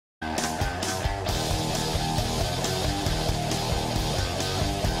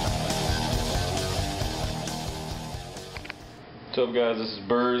What's up, guys? This is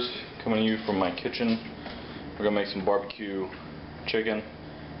Burrs coming to you from my kitchen. We're gonna make some barbecue chicken,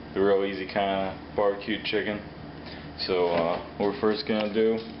 the real easy kind of barbecue chicken. So what we're first gonna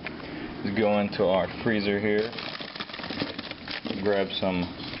do is go into our freezer here, grab some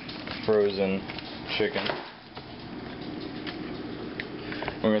frozen chicken.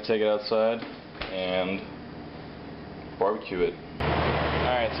 We're gonna take it outside and barbecue it.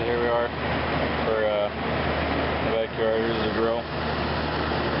 Alright, so here we are for the backyard. Here's the grill.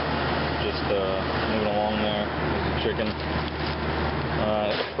 Just moving along there. There's the chicken.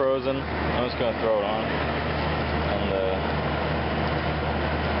 It's frozen. I'm just going to throw it on and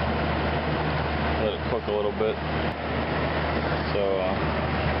let it cook a little bit. So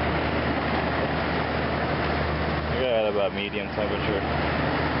I got it at about medium temperature.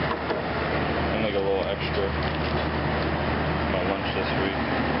 I'll make a little extra for my lunch this week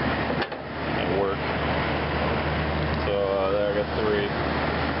at work. So there, I got 3.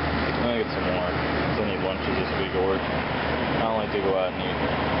 I'm gonna get some more. I need lunches this week at work. I don't like to go out and eat.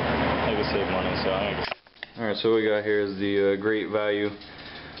 I like to save money, so I'm gonna get... Alright, so what we got here is the Great Value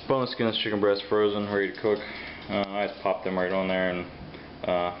boneless skinless chicken breast, frozen, ready to cook. I just popped them right on there and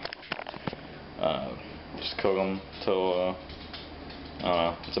just cook them till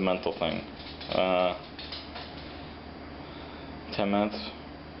it's a mental thing. 10 minutes,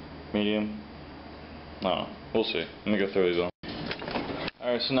 medium. No, we'll see. Let me go through these on.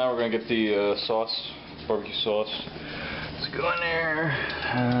 Alright, so now we're going to get the sauce, barbecue sauce. Let's go in there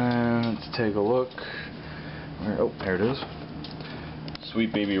and let's take a look. Oh, there it is.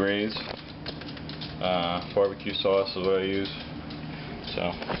 Sweet Baby Ray's barbecue sauce is what I use.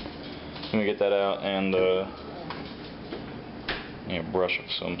 So, let me get that out and brush of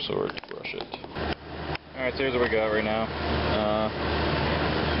some sort. Brush it. Alright, so here's what we got right now.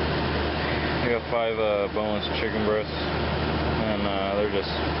 We got 5 boneless chicken breasts, and they're just,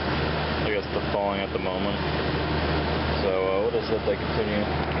 I guess, thawing at the moment. So we'll just let that continue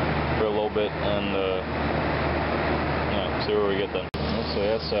for a little bit and see where we get them. Looks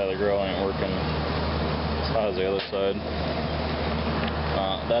like that side of the grill ain't working as hot as the other side.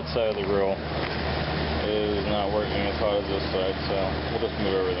 That side of the grill is not working as hot as this side, so we'll just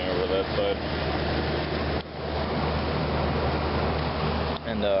move everything over to that side.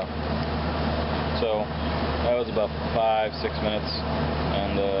 And so that was about 5-6 minutes,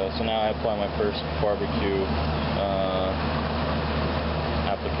 and so now I apply my first barbecue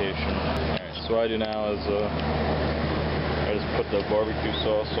application. Alright, so what I do now is I just put the barbecue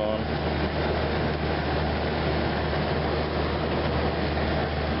sauce on.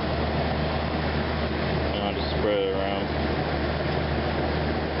 And I just spread it around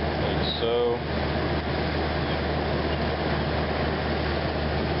like so.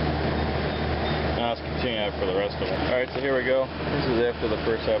 Let's continue that for the rest of them. Alright, so here we go. This is after the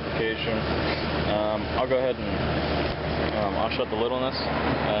first application. I'll go ahead and I'll shut the lid on this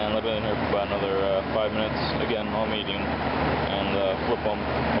and let it in here for about another 5 minutes. Again, all medium. And flip them,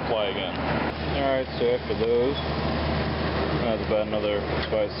 apply again. Alright, so after those, that's about another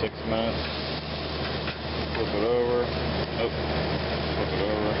 5-6 minutes. Flip it over. Oh, flip it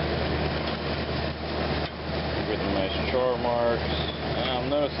over. Get the nice char marks. I'm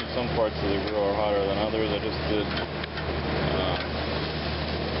noticing some parts of the grill are hotter than others. I just did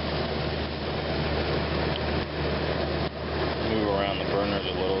move around the burners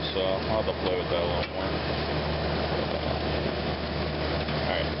a little, so I'll have to play with that a little more.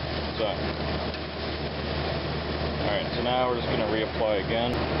 Alright, so now we're just going to reapply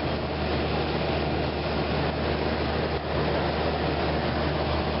again.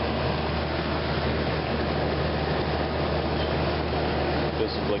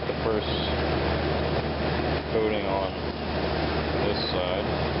 This is like the first coating on this side.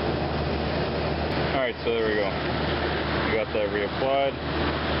 Alright, so there we go. We got that reapplied,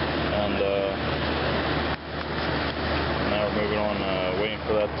 and now we're moving on, waiting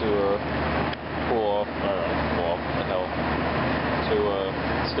for that to cool off, or cool off, what the hell, to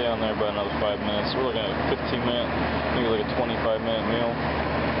stay on there about another 5 minutes. We're looking at a 15-minute, maybe like a 25-minute meal,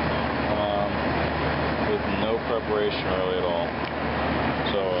 with no preparation really at all.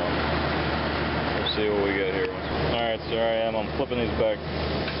 So, we'll see what we get here. Alright, so here I am. I'm flipping these back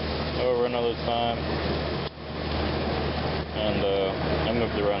over another time. And, I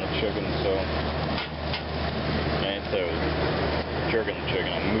moved around the chicken, so... I was jerking the chicken.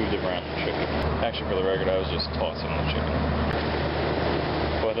 I moved it around the chicken. Actually, for the record, I was just tossing the chicken.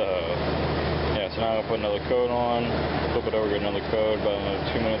 But, yeah, so now I'm going to put another coat on. Flip it over, get another coat. About another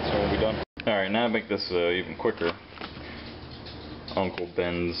 2 minutes and we'll be done. Alright, now to make this even quicker. Uncle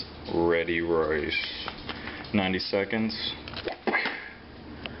Ben's Ready Rice. 90 seconds.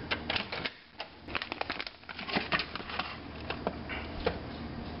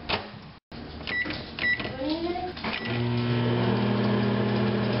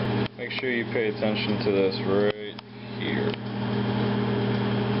 make sure you pay attention to this right here,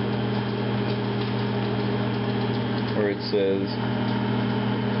 where it says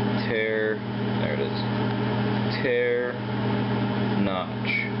tear, there it is, tear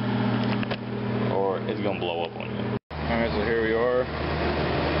notch, or it's gonna blow up on you. Alright, so here we are.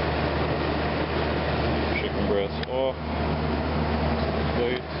 Chicken breasts off,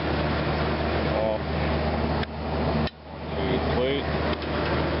 plate, off, onto plate,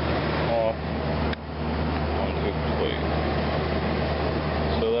 off, onto plate.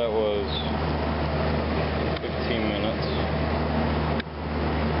 So that was 15 minutes.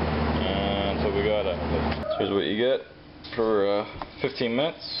 And so we got out of it. So here's what you get for 15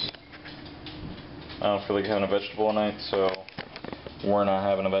 minutes. I don't feel like having a vegetable tonight, so we're not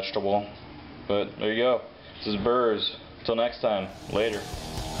having a vegetable. But there you go. This is Burrs. Until next time. Later.